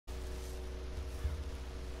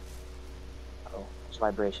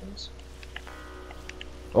vibrations.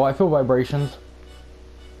 Oh, I feel vibrations.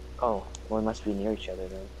 Oh, well, we must be near each other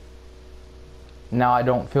then. Now I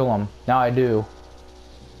don't feel them. Now I do.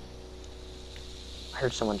 I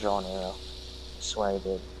heard someone draw an arrow. I swear I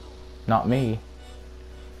did. Not me.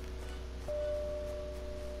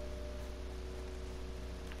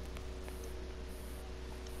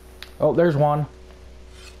 Oh, there's one.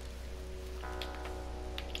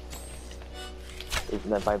 Is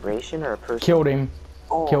that vibration or a person? Killed him.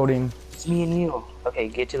 Oh, Killed him. it's me and you. Okay,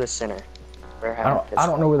 get to the center. I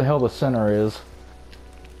don't know where the hell the center is.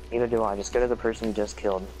 Neither do I. Just go to the person you just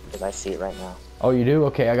killed, because I see it right now. Oh, you do?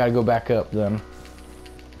 Okay, I gotta go back up then.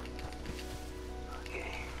 Okay.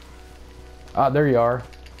 Ah, there you are.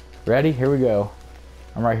 Ready? Here we go.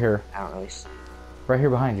 I'm right here. I don't really see. Right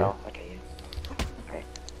here behind you. Oh, okay, yeah. Okay.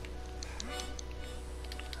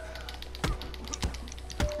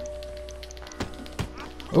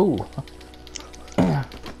 Ooh.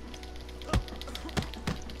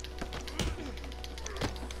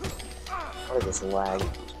 What is this lag?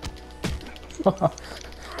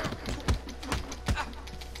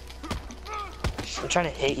 I'm trying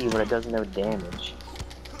to hit you, but it does no damage.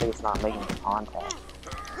 I think it's not making contact.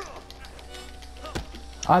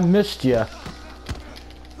 I missed you.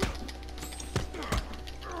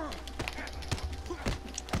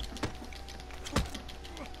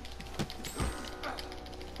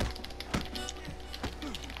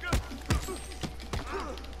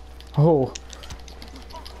 Oh.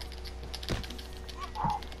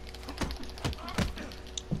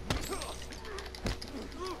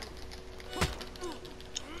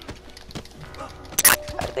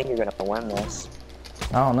 I think you're gonna win this.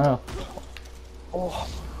 I don't know. Oh.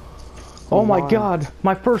 Oh my god,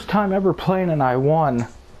 my first time ever playing and I won.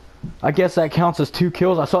 I guess that counts as 2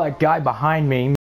 kills. I saw that guy behind me.